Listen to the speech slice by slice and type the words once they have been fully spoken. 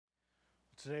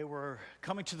Today we're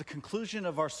coming to the conclusion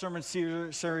of our sermon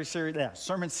series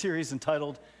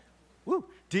entitled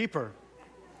Deeper,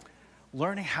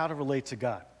 Learning How to Relate to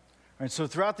God. All right, so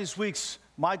throughout these weeks,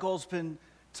 my goal has been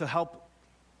to help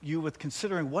you with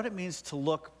considering what it means to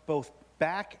look both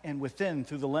back and within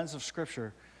through the lens of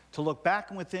Scripture, to look back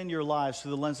and within your lives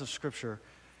through the lens of Scripture,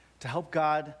 to help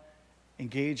God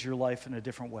engage your life in a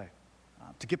different way,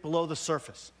 to get below the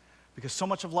surface. Because so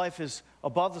much of life is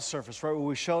above the surface, right? Where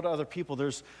we show to other people.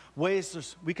 There's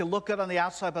ways we can look good on the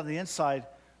outside, but on the inside,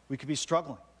 we could be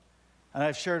struggling. And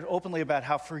I've shared openly about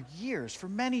how for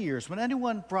many years, when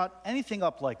anyone brought anything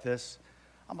up like this,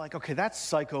 I'm like, okay, that's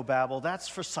psychobabble. That's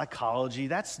for psychology.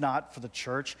 That's not for the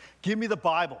church. Give me the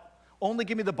Bible. Only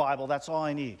give me the Bible. That's all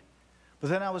I need. But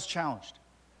then I was challenged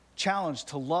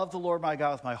to love the Lord my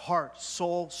God with my heart,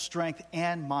 soul, strength,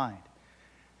 and mind.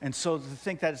 And so to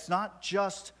think that it's not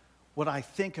just what I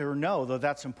think or know, though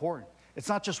that's important. It's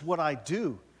not just what I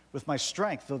do with my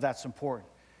strength, though that's important.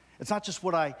 It's not just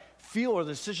what I feel or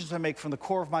the decisions I make from the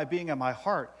core of my being and my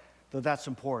heart, though that's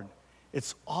important.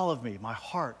 It's all of me, my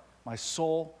heart, my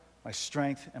soul, my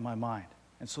strength, and my mind.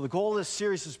 And so the goal of this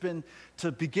series has been to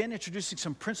begin introducing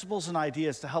some principles and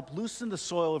ideas to help loosen the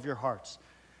soil of your hearts.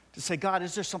 To say, God,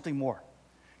 is there something more?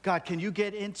 God, can you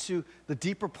get into the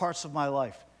deeper parts of my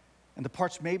life? And the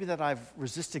parts maybe that I've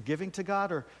resisted giving to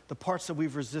God, or the parts that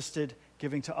we've resisted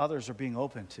giving to others or being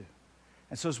open to.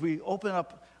 And so as we open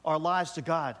up our lives to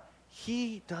God,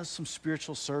 He does some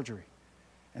spiritual surgery.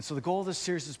 And so the goal of this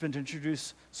series has been to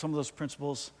introduce some of those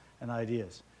principles and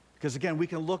ideas. Because again, we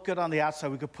can look good on the outside.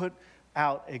 We could put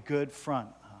out a good front.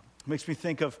 It makes me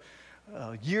think of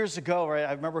years ago, right?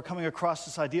 I remember coming across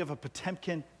this idea of a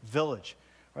Potemkin village.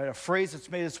 Right, a phrase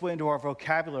that's made its way into our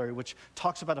vocabulary, which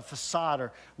talks about a facade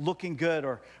or looking good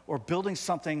or building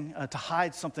something to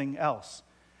hide something else.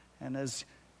 And as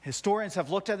historians have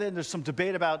looked at it, and there's some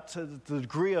debate about the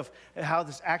degree of how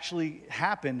this actually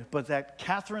happened, but that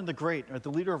Catherine the Great, or the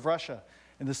leader of Russia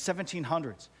in the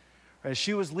 1700s, right,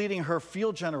 she was leading her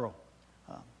field general,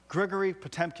 Grigory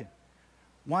Potemkin,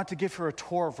 wanted to give her a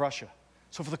tour of Russia.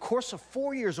 So for the course of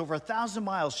 4 years, over 1,000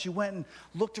 miles, she went and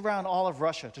looked around all of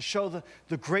Russia to show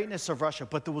the greatness of Russia.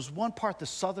 But there was one part, the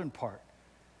southern part,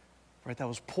 right, that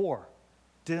was poor,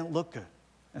 didn't look good.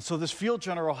 And so this field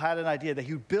general had an idea that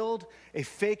he would build a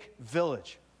fake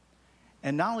village.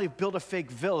 And not only build a fake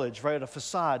village, right, a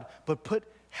facade, but put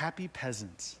happy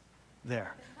peasants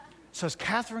there. So as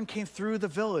Catherine came through the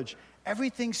village,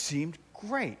 everything seemed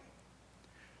great.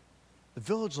 The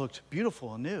village looked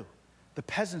beautiful and new. The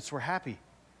peasants were happy,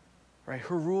 right?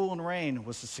 Her rule and reign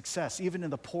was a success, even in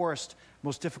the poorest,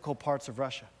 most difficult parts of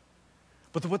Russia.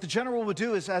 But what the general would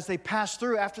do is after they passed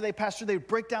through, they would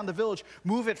break down the village,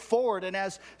 move it forward, and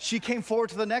as she came forward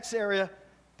to the next area,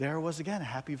 there was again a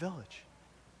happy village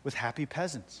with happy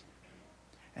peasants.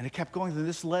 And it kept going, and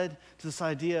this led to this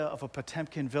idea of a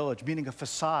Potemkin village, meaning a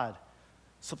facade,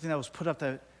 something that was put up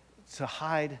to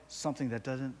hide something that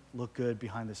doesn't look good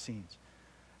behind the scenes.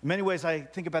 In many ways, I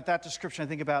think about that description. I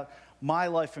think about my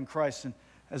life in Christ and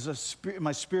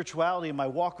my spirituality and my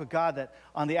walk with God, that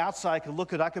on the outside I could look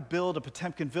good. I could build a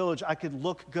Potemkin village. I could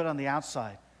look good on the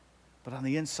outside. But on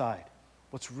the inside,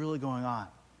 what's really going on?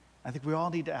 I think we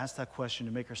all need to ask that question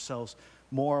to make ourselves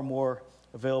more and more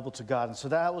available to God. And so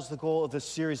that was the goal of this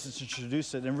series, is to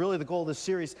introduce it. And really the goal of this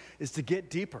series is to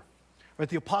get deeper. Right,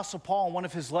 the Apostle Paul, in one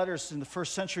of his letters in the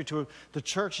first century to the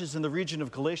churches in the region of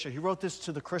Galatia, he wrote this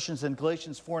to the Christians in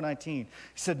Galatians 4:19. He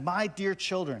said, "My dear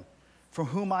children, from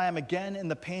whom I am again in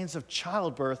the pains of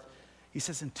childbirth," he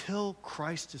says, "until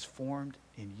Christ is formed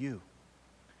in you."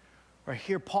 Right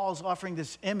here, Paul is offering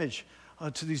this image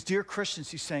to these dear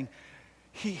Christians. He's saying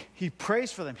he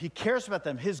prays for them. He cares about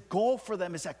them. His goal for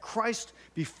them is that Christ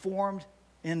be formed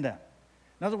in them.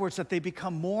 In other words, that they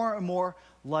become more and more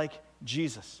like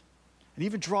Jesus. It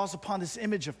even draws upon this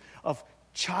image of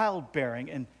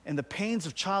childbearing and the pains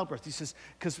of childbirth. He says,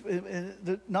 because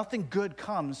nothing good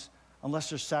comes unless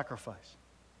there's sacrifice.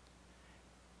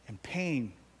 And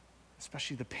pain,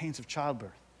 especially the pains of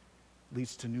childbirth,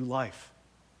 leads to new life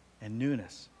and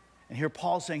newness. And here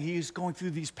Paul's saying he's going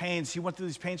through these pains. He went through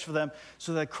these pains for them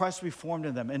so that Christ will be formed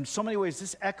in them. In so many ways,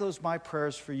 this echoes my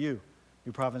prayers for you,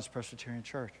 New Providence Presbyterian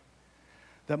Church.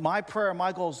 That my prayer and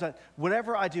my goal is that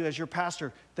whatever I do as your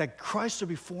pastor, that Christ will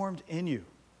be formed in you.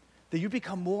 That you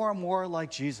become more and more like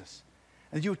Jesus.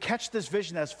 And you would catch this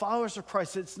vision that as followers of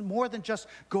Christ, it's more than just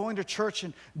going to church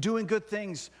and doing good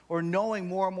things or knowing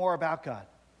more and more about God.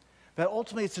 That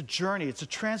ultimately it's a journey. It's a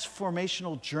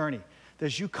transformational journey. That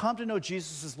as you come to know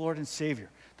Jesus as Lord and Savior,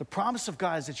 the promise of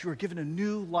God is that you are given a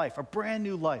new life, a brand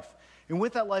new life. And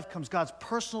with that life comes God's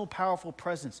personal, powerful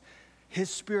presence. his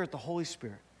Spirit, the Holy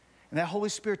Spirit. And that Holy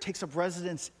Spirit takes up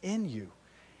residence in you.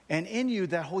 And in you,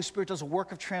 that Holy Spirit does a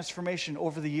work of transformation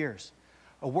over the years.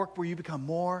 A work where you become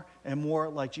more and more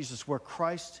like Jesus, where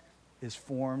Christ is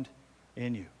formed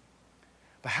in you.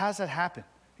 But how does that happen?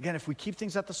 Again, if we keep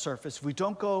things at the surface, if we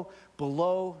don't go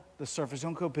below the surface,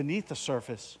 don't go beneath the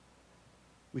surface,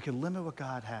 we can limit what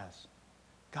God has.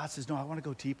 God says, no, I want to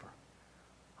go deeper.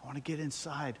 I want to get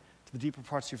inside to the deeper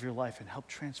parts of your life and help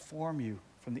transform you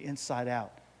from the inside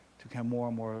out to become more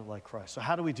and more like Christ. So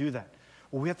how do we do that?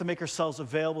 Well, we have to make ourselves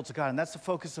available to God, and that's the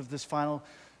focus of this final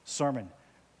sermon.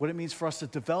 What it means for us to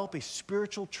develop a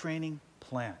spiritual training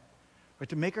plan, right?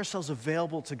 To make ourselves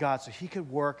available to God so he could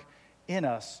work in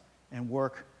us and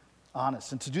work on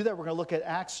us. And to do that, we're going to look at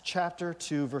Acts chapter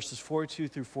 2, verses 42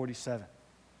 through 47.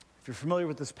 If you're familiar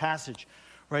with this passage,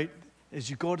 right, as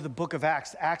you go to the book of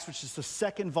Acts, which is the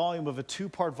second volume of a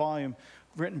two-part volume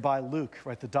written by Luke,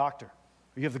 right, the doctor.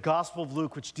 You have the Gospel of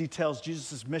Luke, which details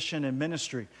Jesus' mission and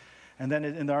ministry. And then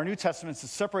in our New Testaments,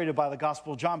 it's separated by the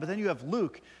Gospel of John. But then you have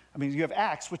you have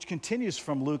Acts, which continues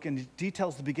from Luke and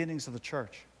details the beginnings of the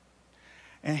church.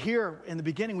 And here in the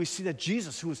beginning, we see that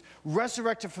Jesus, who was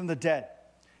resurrected from the dead,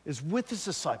 is with his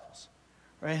disciples.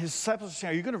 Right? His disciples are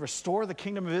saying, are you going to restore the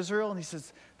kingdom of Israel? And he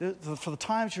says, for the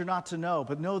times you're not to know,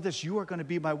 but know this, you are going to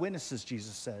be my witnesses,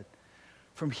 Jesus said,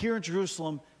 from here in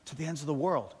Jerusalem to the ends of the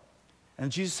world.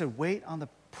 And Jesus said, wait on the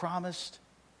promised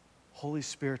Holy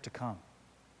Spirit to come.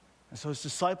 And so his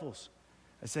disciples,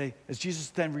 as Jesus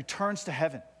then returns to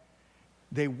heaven,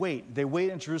 they wait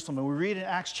in Jerusalem. And we read in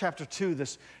Acts chapter 2,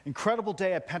 this incredible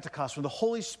day at Pentecost, when the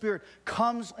Holy Spirit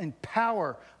comes in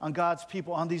power on God's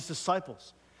people, on these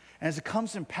disciples. And as it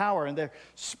comes in power and they're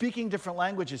speaking different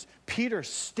languages, Peter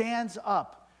stands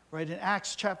up, right? In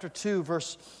Acts chapter 2,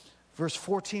 verse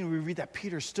 14, we read that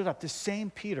Peter stood up. This same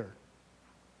Peter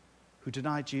who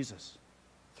denied Jesus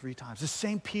 3 times. This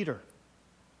same Peter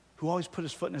who always put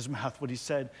his foot in his mouth what he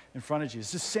said in front of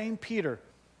Jesus. This same Peter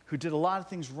who did a lot of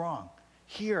things wrong,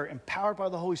 here, empowered by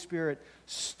the Holy Spirit,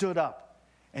 stood up.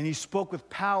 And he spoke with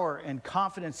power and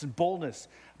confidence and boldness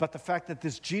about the fact that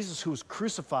this Jesus who was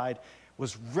crucified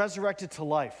was resurrected to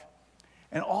life.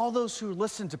 And all those who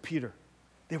listened to Peter,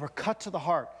 they were cut to the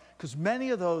heart, because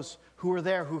many of those who were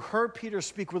there, who heard Peter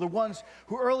speak, were the ones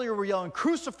who earlier were yelling,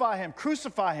 crucify him,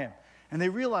 crucify him. And they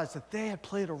realized that they had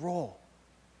played a role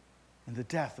in the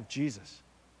death of Jesus.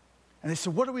 And they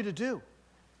said, what are we to do?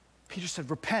 Peter said,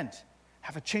 repent,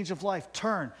 have a change of life,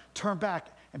 turn back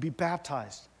and be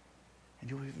baptized. And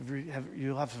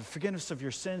you'll have forgiveness of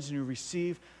your sins and you'll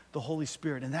receive the Holy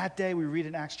Spirit. And that day we read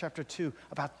in Acts chapter 2,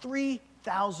 about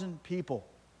 3,000 people,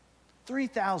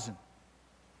 3,000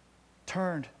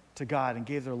 turned to God and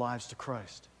gave their lives to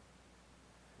Christ.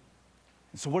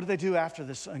 And so what did they do after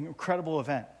this incredible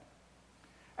event?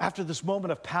 After this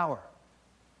moment of power?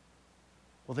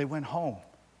 Well, they went home.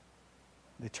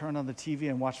 They turned on the TV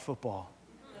and watched football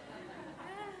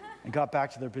and got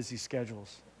back to their busy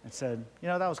schedules and said,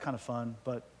 that was kind of fun,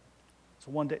 but it's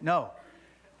one day. No.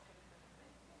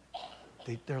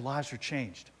 Their lives were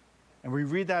changed. And we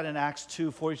read that in Acts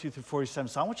 2, 42 through 47.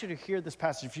 So I want you to hear this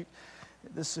passage.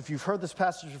 If you've heard this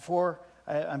passage before,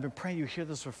 I've been praying you hear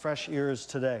this with fresh ears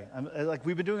today.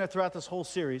 We've been doing it throughout this whole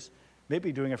series,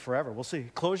 maybe doing it forever. We'll see.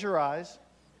 Close your eyes.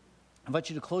 I invite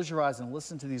you to close your eyes and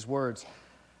listen to these words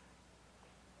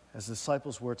as the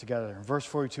disciples were together. In verse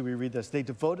 42, we read this. They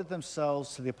devoted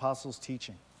themselves to the apostles'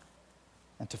 teaching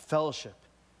and to fellowship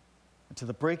and to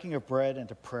the breaking of bread and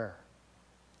to prayer.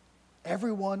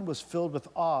 Everyone was filled with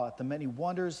awe at the many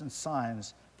wonders and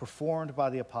signs performed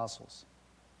by the apostles.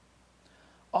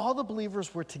 All the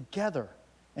believers were together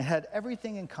and had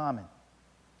everything in common.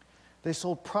 They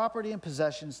sold property and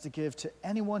possessions to give to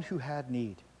anyone who had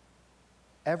need.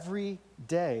 Every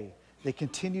day they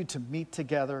continued to meet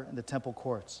together in the temple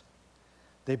courts.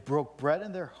 They broke bread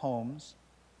in their homes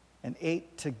and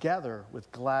ate together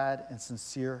with glad and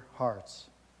sincere hearts,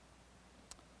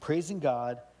 praising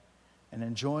God and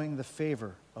enjoying the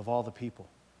favor of all the people.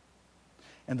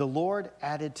 And the Lord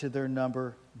added to their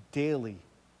number daily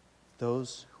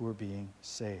those who were being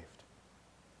saved.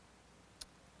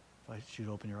 I invite you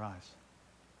to open your eyes.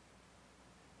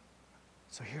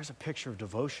 So here's a picture of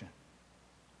devotion,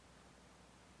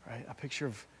 right? A picture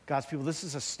of God's people. This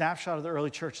is a snapshot of the early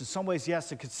church. In some ways,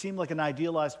 yes, it could seem like an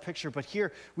idealized picture, but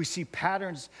here we see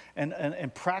patterns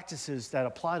and practices that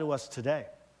apply to us today.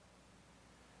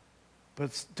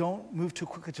 But don't move too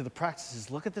quickly to the practices.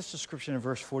 Look at this description in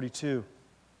verse 42.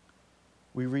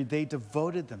 We read, they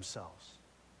devoted themselves.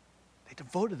 They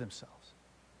devoted themselves.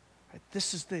 Right?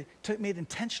 This is made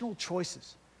intentional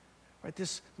choices. Right?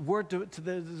 This word,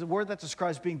 the word that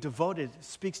describes being devoted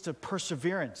speaks to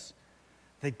perseverance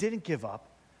They didn't give up.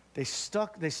 They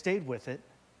stayed with it.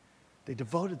 They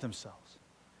devoted themselves.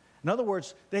 In other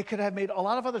words, they could have made a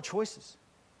lot of other choices,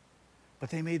 but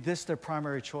they made this their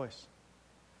primary choice.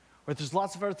 Right? There's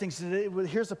lots of other things.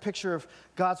 Here's a picture of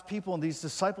God's people and these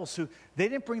disciples who, they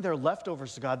didn't bring their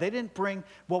leftovers to God. They didn't bring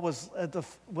what was,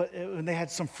 when they had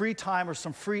some free time or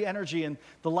some free energy and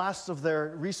the last of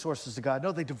their resources to God.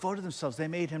 No, they devoted themselves. They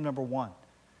made him number one.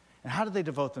 And how did they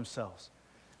devote themselves?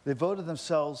 They devoted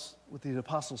themselves with the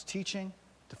apostles' teaching,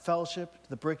 to fellowship, to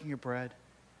the breaking of bread,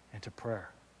 and to prayer.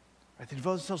 Right? They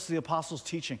devoted themselves to the apostles'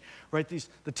 teaching. Right?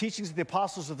 The teachings of the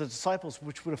apostles or the disciples,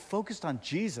 which would have focused on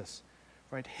Jesus,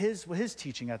 right? His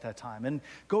teaching at that time. And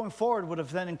going forward would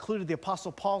have then included the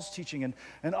Apostle Paul's teaching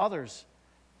and others,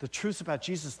 the truths about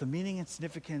Jesus, the meaning and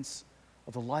significance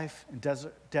of the life and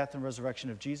death and resurrection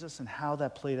of Jesus and how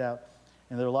that played out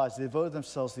in their lives. They devoted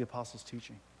themselves to the apostles'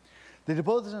 teaching. They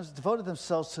devoted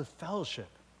themselves to fellowship.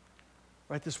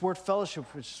 Right? This word fellowship,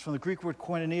 which is from the Greek word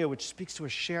koinonia, which speaks to a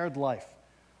shared life,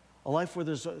 a life where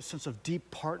there's a sense of deep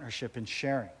partnership and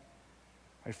sharing.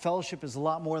 Right? Fellowship is a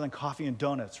lot more than coffee and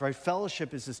donuts, right?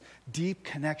 Fellowship is this deep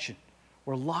connection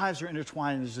where lives are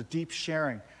intertwined and there's a deep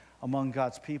sharing among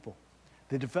God's people.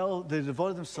 They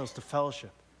devoted themselves to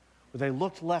fellowship, where they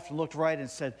looked left and looked right and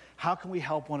said, how can we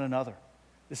help one another?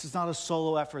 This is not a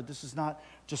solo effort. This is not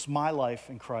just my life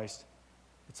in Christ.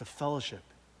 It's a fellowship.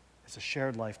 It's a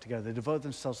shared life together. They devoted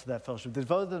themselves to that fellowship. They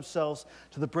devoted themselves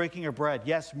to the breaking of bread.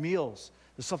 Yes, meals.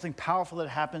 There's something powerful that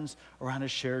happens around a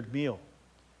shared meal.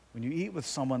 When you eat with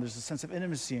someone, there's a sense of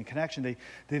intimacy and connection.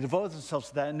 They devoted themselves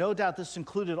to that. And no doubt this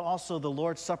included also the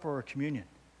Lord's Supper or communion.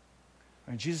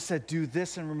 And Jesus said, do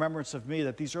this in remembrance of me,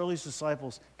 that these earliest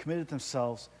disciples committed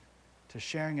themselves to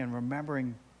sharing and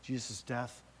remembering Jesus'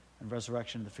 death and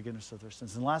resurrection and the forgiveness of their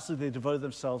sins. And lastly, they devoted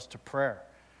themselves to prayer,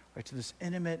 right, to this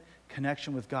intimate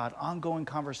connection with God, ongoing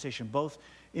conversation, both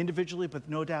individually but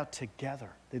no doubt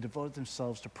together. They devoted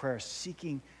themselves to prayer,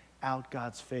 seeking out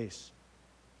God's face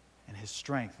and his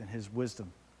strength and his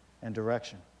wisdom and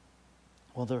direction.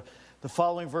 Well, the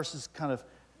following verses kind of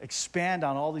expand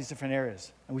on all these different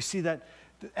areas. And we see that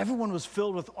everyone was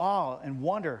filled with awe and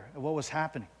wonder at what was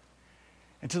happening.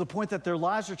 And to the point that their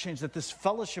lives were changed, that this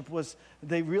fellowship was,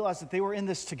 they realized that they were in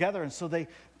this together. And so they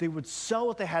would sell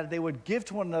what they had, they would give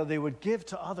to one another, they would give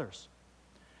to others.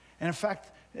 And in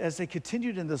fact, as they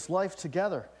continued in this life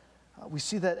together, we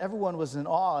see that everyone was in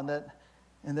awe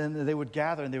and then they would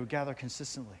gather, and they would gather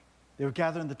consistently. They would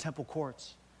gather in the temple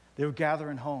courts. They would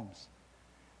gather in homes.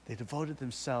 They devoted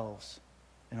themselves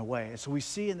in a way. And so we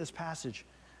see in this passage,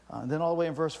 and then all the way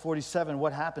in verse 47,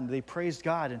 what happened. They praised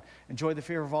God and enjoyed the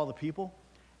favor of all the people.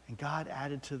 And God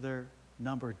added to their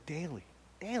number daily,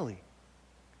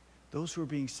 those who were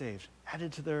being saved.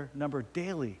 Added to their number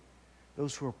daily,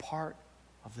 those who were part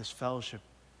of this fellowship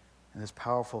and this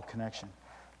powerful connection.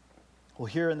 Well,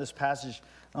 here in this passage,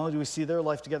 not only do we see their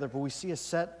life together, but we see a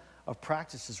set of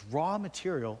practices, raw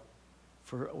material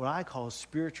for what I call a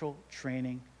spiritual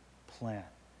training plan.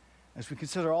 As we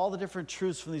consider all the different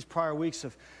truths from these prior weeks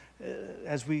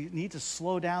as we need to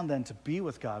slow down then to be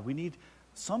with God, we need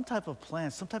some type of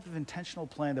plan, some type of intentional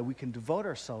plan that we can devote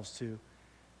ourselves to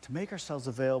make ourselves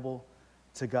available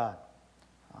to God.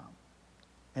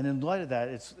 And in light of that,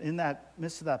 it's in that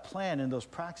midst of that plan, in those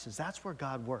practices, that's where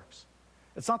God works.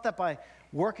 It's not that by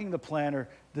working the plan or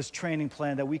this training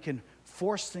plan that we can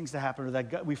force things to happen or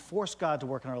that we force God to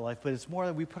work in our life, but it's more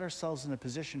that we put ourselves in a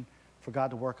position for God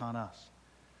to work on us.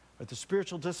 But the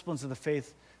spiritual disciplines of the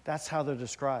faith, that's how they're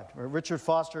described. Or Richard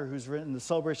Foster, who's written The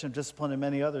Celebration of Discipline and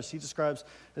many others, he describes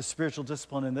the spiritual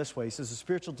discipline in this way. He says, a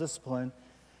spiritual discipline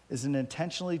is an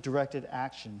intentionally directed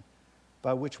action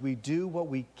by which we do what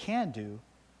we can do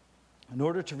in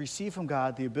order to receive from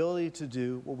God the ability to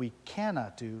do what we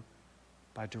cannot do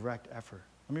by direct effort.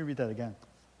 Let me read that again.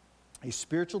 A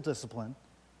spiritual discipline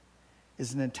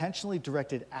is an intentionally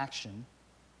directed action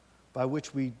by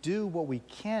which we do what we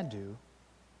can do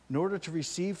in order to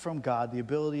receive from God the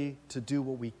ability to do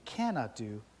what we cannot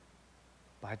do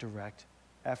by direct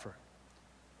effort.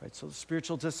 Right? So the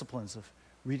spiritual disciplines of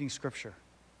reading Scripture,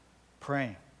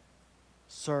 praying,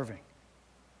 serving,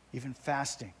 even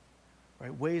fasting,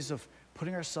 right? Ways of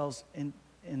putting ourselves in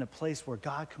a place where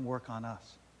God can work on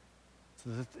us. So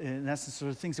in essence, there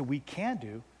are things that we can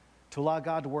do to allow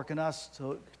God to work in us,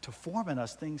 to form in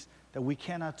us things that we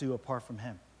cannot do apart from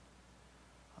Him.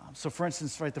 So for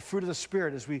instance, right, the fruit of the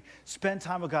Spirit, as we spend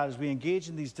time with God, as we engage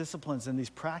in these disciplines and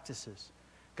these practices,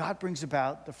 God brings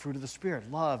about the fruit of the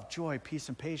Spirit, love, joy, peace,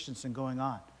 and patience, and going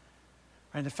on.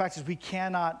 Right? And the fact is we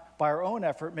cannot, by our own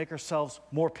effort, make ourselves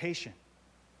more patient.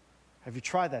 Have you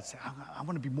tried that? Say, I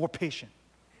want to be more patient.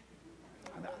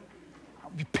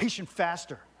 be patient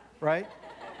faster, right?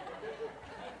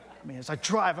 I mean, as I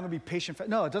drive, I'm going to be patient.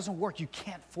 No, it doesn't work. You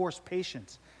can't force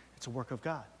patience. It's a work of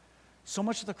God. So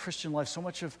much of the Christian life, so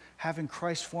much of having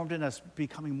Christ formed in us,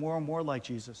 becoming more and more like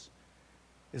Jesus,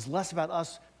 is less about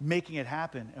us making it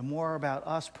happen and more about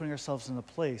us putting ourselves in a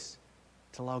place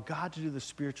to allow God to do the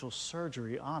spiritual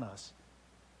surgery on us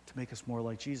to make us more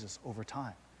like Jesus over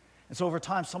time. And so over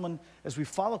time, someone, as we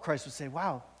follow Christ, would say,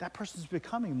 wow, that person's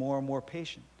becoming more and more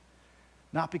patient.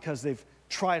 Not because they've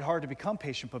tried hard to become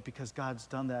patient, but because God's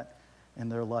done that in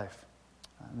their life.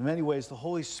 In many ways, the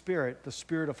Holy Spirit, the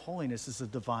Spirit of holiness, is a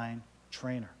divine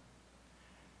trainer.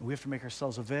 And we have to make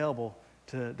ourselves available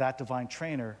to that divine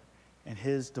trainer and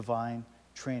his divine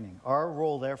training. Our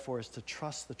role, therefore, is to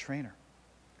trust the trainer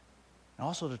and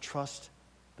also to trust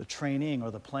the training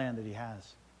or the plan that he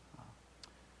has.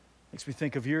 Makes me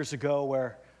think of years ago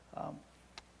where,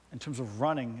 in terms of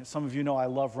running, some of you know I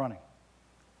love running.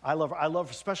 I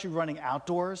love especially running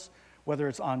outdoors, whether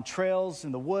it's on trails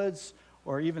in the woods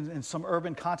or even in some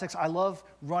urban context. I love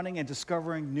running and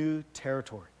discovering new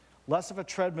territory. Less of a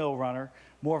treadmill runner,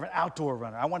 more of an outdoor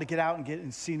runner. I want to get out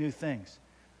and see new things.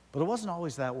 But it wasn't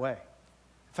always that way.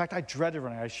 In fact, I dreaded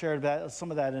running. I shared some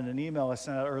of that in an email I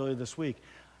sent out earlier this week.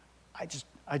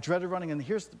 I dreaded running, and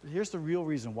here's the real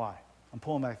reason why. I'm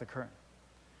pulling back the curtain.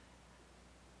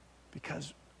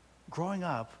 Because growing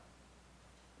up,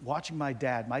 watching my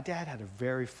dad had a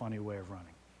very funny way of running.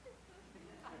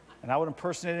 And I would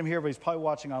impersonate him here, but he's probably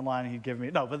watching online and he'd give me,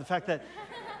 no, but the fact that,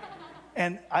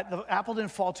 the apple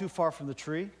didn't fall too far from the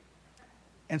tree.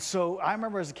 And so I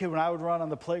remember as a kid when I would run on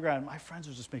the playground, my friends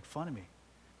would just make fun of me.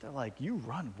 They're like, you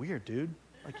run weird, dude.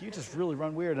 Like, you just really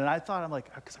run weird. And I thought, I'm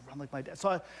like, because I run like my dad.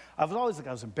 So I was always like,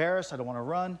 I was embarrassed, I don't want to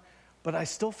run. But I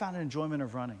still found an enjoyment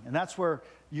of running. And that's where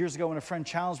years ago when a friend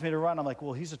challenged me to run, I'm like,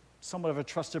 well, he's somewhat of a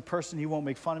trusted person. He won't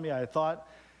make fun of me, I thought.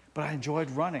 But I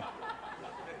enjoyed running.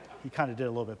 He kind of did a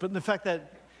little bit. But the fact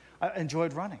that I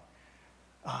enjoyed running.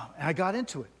 And I got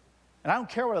into it. And I don't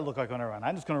care what I look like when I run.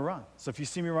 I'm just going to run. So if you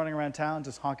see me running around town,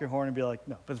 just honk your horn and be like,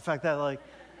 no. But the fact that,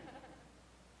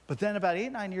 but then about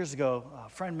 8, 9 years ago, a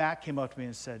friend Matt came up to me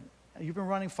and said, you've been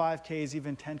running 5Ks,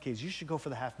 even 10Ks. You should go for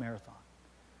the half marathon.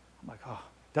 I'm like, oh.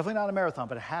 Definitely not a marathon,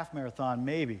 but a half marathon,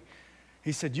 maybe.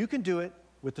 He said, you can do it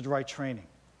with the right training.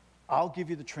 I'll give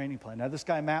you the training plan. Now, this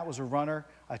guy, Matt, was a runner.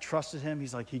 I trusted him.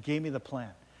 He gave me the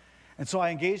plan. And so I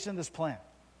engaged in this plan.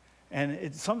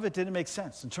 And some of it didn't make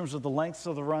sense in terms of the lengths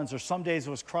of the runs, or some days it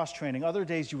was cross-training. Other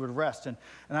days you would rest. And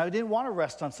I didn't want to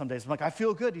rest on some days. I'm like, I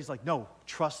feel good. He's like, no,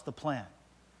 trust the plan.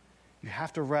 You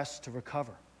have to rest to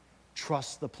recover.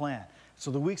 Trust the plan. So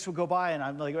the weeks would go by, and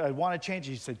I'm like, I want to change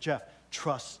it. He said, Jeff,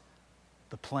 trust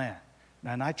the plan.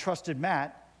 And I trusted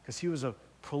Matt because he was a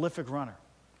prolific runner.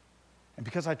 And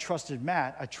because I trusted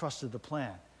Matt, I trusted the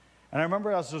plan. And I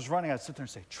remember as I was running, I'd sit there and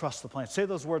say, trust the plan. Say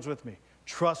those words with me.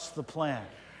 Trust the plan.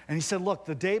 And he said, look,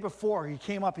 the day before he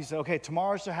came up, he said, okay,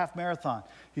 tomorrow's the half marathon.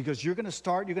 He goes, you're going to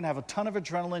start, you're going to have a ton of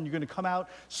adrenaline, you're going to come out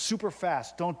super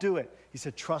fast. Don't do it. He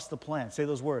said, trust the plan. Say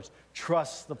those words.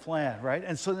 Trust the plan, right?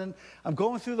 And so then I'm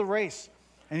going through the race.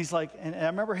 And he's like, and I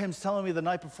remember him telling me the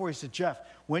night before, he said, Jeff,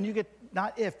 when you get,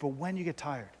 not if, but when you get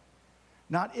tired,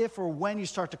 not if or when you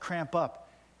start to cramp up,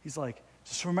 he's like,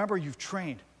 just remember you've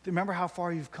trained. Remember how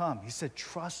far you've come. He said,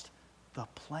 trust the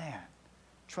plan.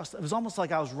 Trust. It was almost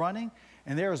like I was running,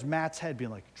 and there was Matt's head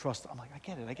being like, trust. I'm like, I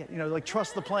get it.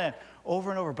 Trust the plan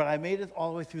over and over. But I made it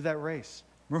all the way through that race,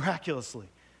 miraculously,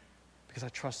 because I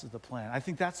trusted the plan. I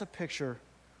think that's a picture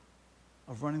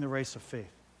of running the race of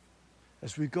faith.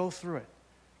 As we go through it,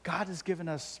 God has given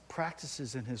us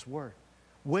practices in his word,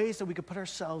 ways that we could put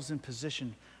ourselves in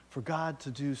position for God to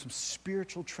do some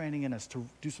spiritual training in us, to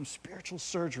do some spiritual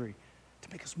surgery, to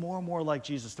make us more and more like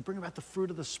Jesus, to bring about the fruit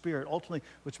of the Spirit, ultimately,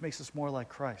 which makes us more like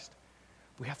Christ.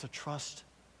 We have to trust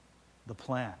the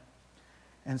plan.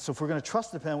 And so if we're going to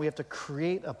trust the plan, we have to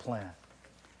create a plan.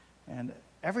 And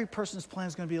every person's plan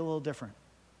is going to be a little different.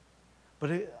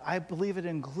 But I believe it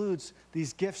includes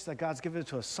these gifts that God's given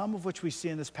to us, some of which we see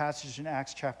in this passage in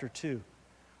Acts chapter 2,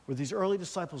 where these early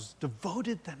disciples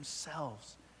devoted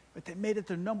themselves. But they made it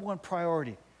their number one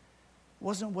priority. It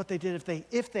wasn't what they did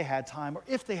if they had time or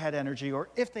if they had energy or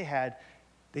if they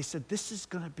said, this is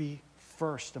going to be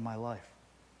first in my life.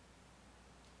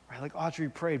 Right? Like Audrey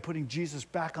prayed, putting Jesus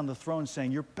back on the throne,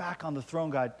 saying, you're back on the throne,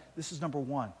 God. This is number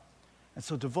one. And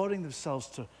so devoting themselves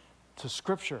to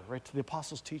Scripture, right, to the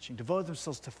apostles' teaching, devoting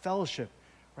themselves to fellowship,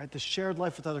 right, the shared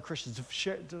life with other Christians,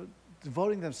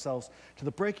 devoting themselves to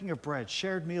the breaking of bread,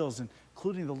 shared meals,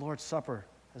 including the Lord's Supper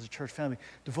as a church family,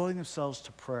 devoting themselves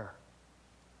to prayer.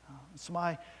 So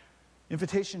my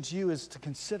invitation to you is to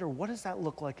consider, what does that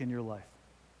look like in your life?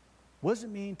 What does it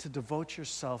mean to devote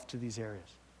yourself to these areas?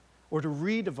 Or to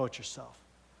re-devote yourself?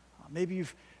 Maybe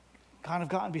you've kind of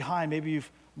gotten behind. Maybe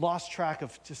you've lost track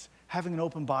of just having an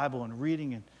open Bible and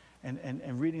reading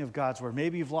and reading of God's word.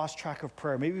 Maybe you've lost track of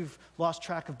prayer. Maybe you've lost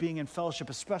track of being in fellowship,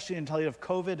 especially in light of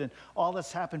COVID and all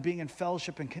that's happened, being in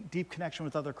fellowship and deep connection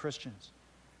with other Christians.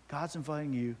 God's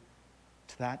inviting you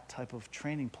to that type of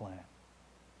training plan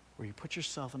where you put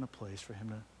yourself in a place for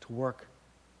him to work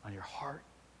on your heart,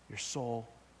 your soul,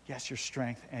 yes, your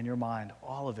strength and your mind,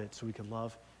 all of it, so we can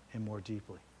love him more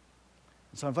deeply.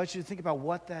 And so I invite you to think about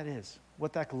what that is,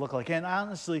 what that could look like. And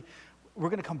honestly, we're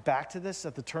going to come back to this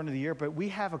at the turn of the year, but we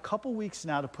have a couple weeks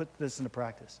now to put this into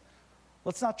practice.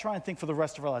 Let's not try and think for the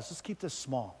rest of our lives. Let's keep this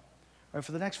small. All right,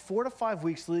 for the next 4 to 5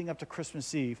 weeks leading up to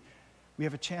Christmas Eve, we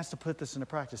have a chance to put this into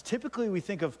practice. Typically, we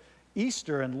think of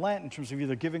Easter and Lent in terms of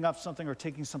either giving up something or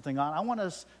taking something on. I want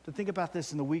us to think about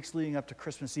this in the weeks leading up to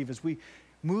Christmas Eve as we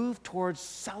move towards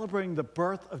celebrating the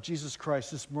birth of Jesus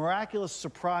Christ, this miraculous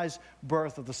surprise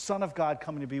birth of the Son of God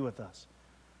coming to be with us.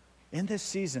 In this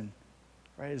season,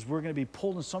 right, as we're going to be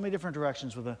pulled in so many different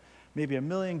directions with maybe a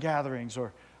million gatherings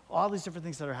or all these different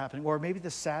things that are happening, or maybe the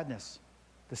sadness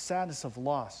of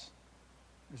loss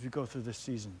as we go through this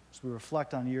season, as we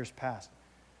reflect on years past.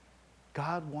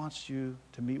 God wants you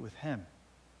to meet with him.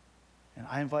 And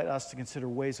I invite us to consider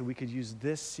ways that we could use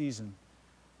this season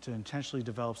to intentionally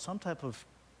develop some type of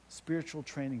spiritual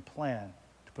training plan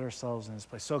to put ourselves in this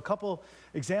place. So a couple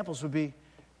examples would be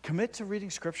commit to reading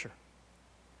Scripture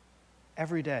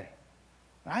every day.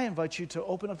 I invite you to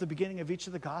open up the beginning of each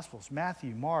of the Gospels,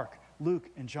 Matthew, Mark, Luke,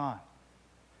 and John,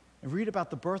 and read about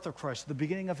the birth of Christ, the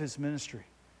beginning of his ministry.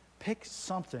 Pick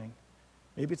something.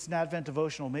 Maybe it's an Advent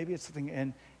devotional. Maybe it's something,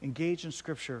 and engage in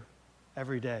Scripture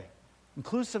every day.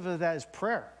 Inclusive of that is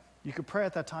prayer. You could pray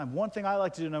at that time. One thing I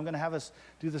like to do, and I'm going to have us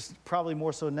do this probably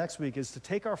more so next week, is to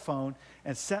take our phone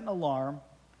and set an alarm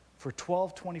for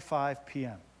 12:25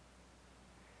 p.m.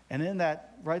 And in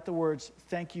that, write the words,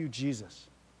 "Thank you, Jesus."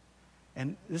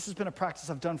 And this has been a practice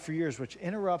I've done for years, which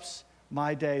interrupts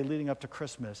my day leading up to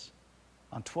Christmas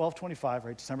on 12:25,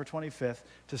 right, December 25th,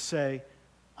 to say,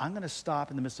 I'm going to stop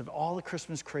in the midst of all the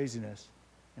Christmas craziness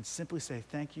and simply say,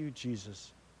 thank you,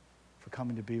 Jesus, for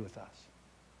coming to be with us.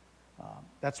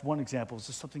 That's one example. It's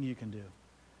just something you can do.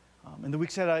 In the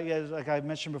weeks ahead, like I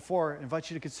mentioned before, I invite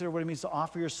you to consider what it means to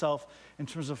offer yourself in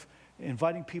terms of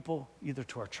inviting people either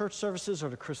to our church services or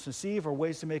to Christmas Eve, or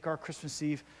ways to make our Christmas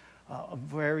Eve a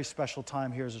very special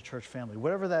time here as a church family.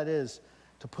 Whatever that is,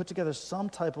 to put together some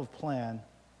type of plan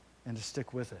and to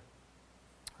stick with it.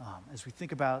 As we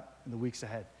think about in the weeks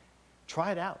ahead,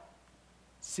 try it out.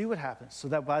 See what happens, so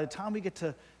that by the time we get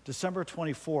to December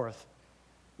 24th,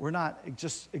 we're not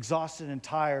just exhausted and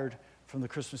tired from the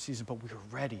Christmas season, but we're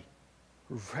ready.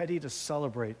 We're ready to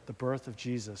celebrate the birth of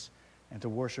Jesus and to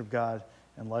worship God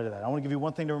in light of that. I want to give you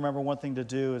one thing to remember, one thing to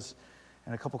do,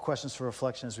 and a couple questions for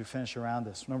reflection as we finish around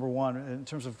this. Number one, in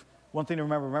terms of one thing to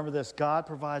remember this: God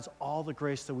provides all the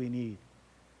grace that we need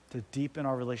to deepen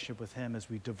our relationship with him as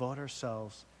we devote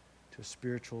ourselves to a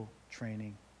spiritual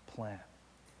training plan.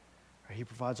 Right? He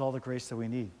provides all the grace that we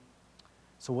need.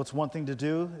 So what's one thing to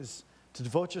do is to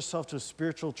devote yourself to a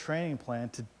spiritual training plan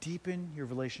to deepen your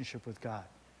relationship with God.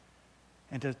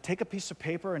 And to take a piece of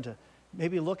paper and to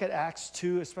maybe look at Acts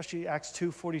 2, especially Acts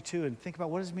 2:42, and think about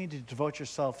what does it mean to devote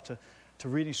yourself to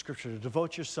reading Scripture, to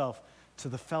devote yourself to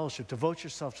the fellowship, devote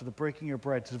yourself to the breaking of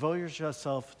bread, to devote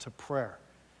yourself to prayer.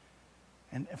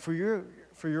 And for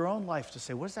your own life to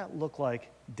say, what does that look like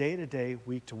day to day,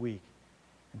 week to week?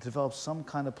 And to develop some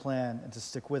kind of plan and to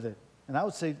stick with it. And I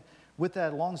would say with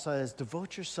that alongside is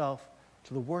devote yourself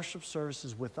to the worship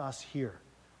services with us here,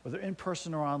 whether in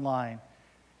person or online,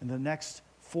 in the next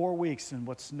 4 weeks in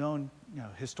what's known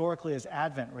historically as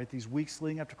Advent, right? These weeks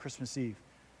leading up to Christmas Eve.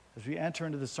 As we enter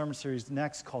into the sermon series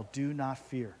next called Do Not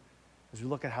Fear, as we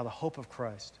look at how the hope of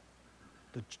Christ,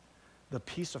 the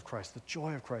peace of Christ, the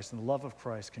joy of Christ, and the love of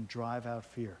Christ can drive out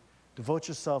fear. Devote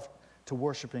yourself to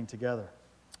worshiping together.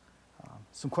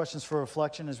 Some questions for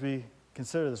reflection as we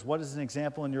consider this. What is an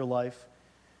example in your life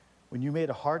when you made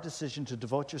a hard decision to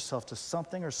devote yourself to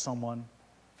something or someone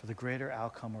for the greater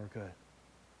outcome or good?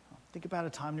 Think about a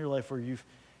time in your life where you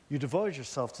devoted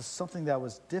yourself to something that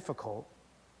was difficult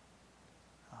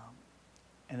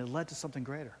and it led to something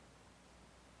greater.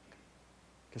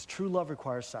 Because true love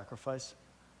requires sacrifice.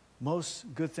 Most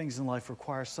good things in life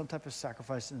require some type of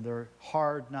sacrifice, and they're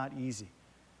hard, not easy.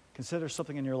 Consider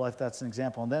something in your life that's an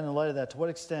example. And then in light of that, to what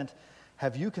extent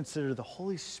have you considered the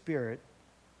Holy Spirit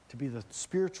to be the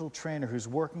spiritual trainer who's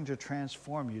working to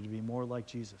transform you to be more like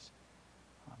Jesus?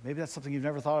 Maybe that's something you've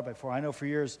never thought about before. I know for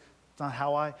years, It's not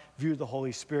how I view the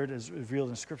Holy Spirit as revealed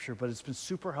in Scripture, but it's been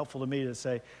super helpful to me to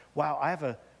say, wow, I have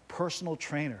a personal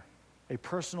trainer, a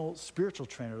personal spiritual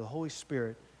trainer, the Holy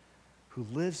Spirit, who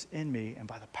lives in me and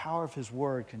by the power of his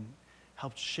word can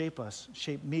help shape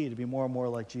me to be more and more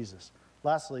like Jesus.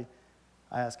 Lastly,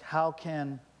 I ask, how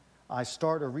can I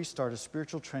start or restart a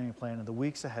spiritual training plan in the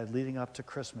weeks ahead leading up to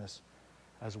Christmas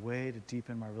as a way to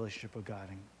deepen my relationship with God?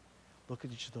 And look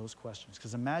at each of those questions.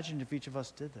 Because imagine if each of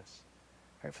us did this,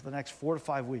 right, for the next 4 to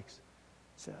 5 weeks.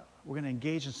 So we're going to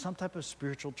engage in some type of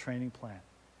spiritual training plan,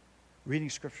 reading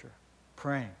Scripture,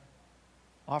 praying,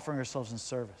 offering ourselves in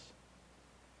service.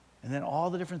 And then all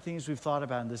the different things we've thought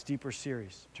about in this deeper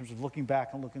series, in terms of looking back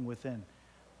and looking within,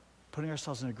 putting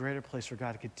ourselves in a greater place for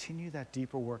God to continue that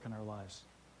deeper work in our lives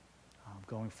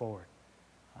going forward.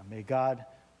 May God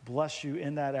bless you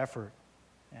in that effort,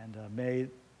 and may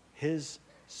his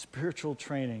spiritual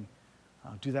training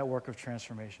do that work of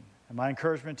transformation. And my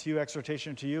encouragement to you,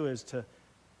 exhortation to you, is to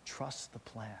trust the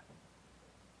plan.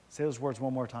 Say those words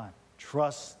one more time.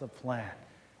 Trust the plan.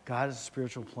 God has a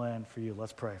spiritual plan for you.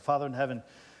 Let's pray. Father in heaven,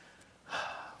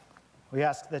 we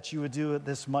ask that you would do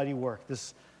this mighty work,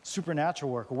 this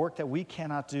supernatural work, a work that we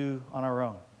cannot do on our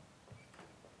own.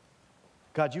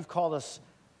 God, you've called us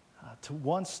to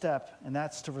one step, and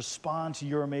that's to respond to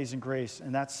your amazing grace.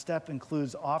 And that step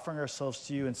includes offering ourselves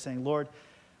to you and saying, Lord,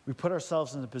 we put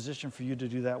ourselves in a position for you to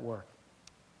do that work.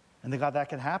 And God, that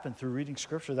can happen through reading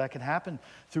Scripture. That can happen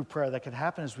through prayer. That can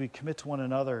happen as we commit to one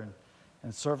another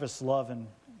and service, love, and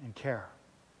care.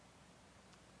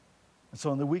 And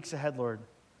so in the weeks ahead, Lord,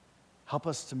 help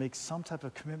us to make some type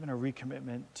of commitment or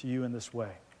recommitment to you in this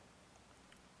way.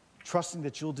 Trusting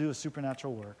that you'll do a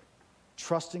supernatural work.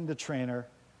 Trusting the trainer.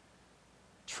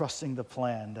 Trusting the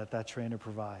plan that trainer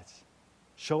provides.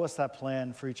 Show us that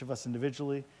plan for each of us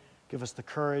individually. Give us the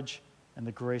courage and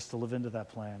the grace to live into that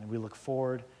plan. And we look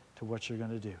forward to what you're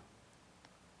going to do.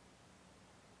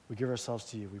 We give ourselves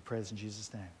to you. We pray this in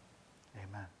Jesus' name.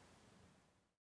 Amen.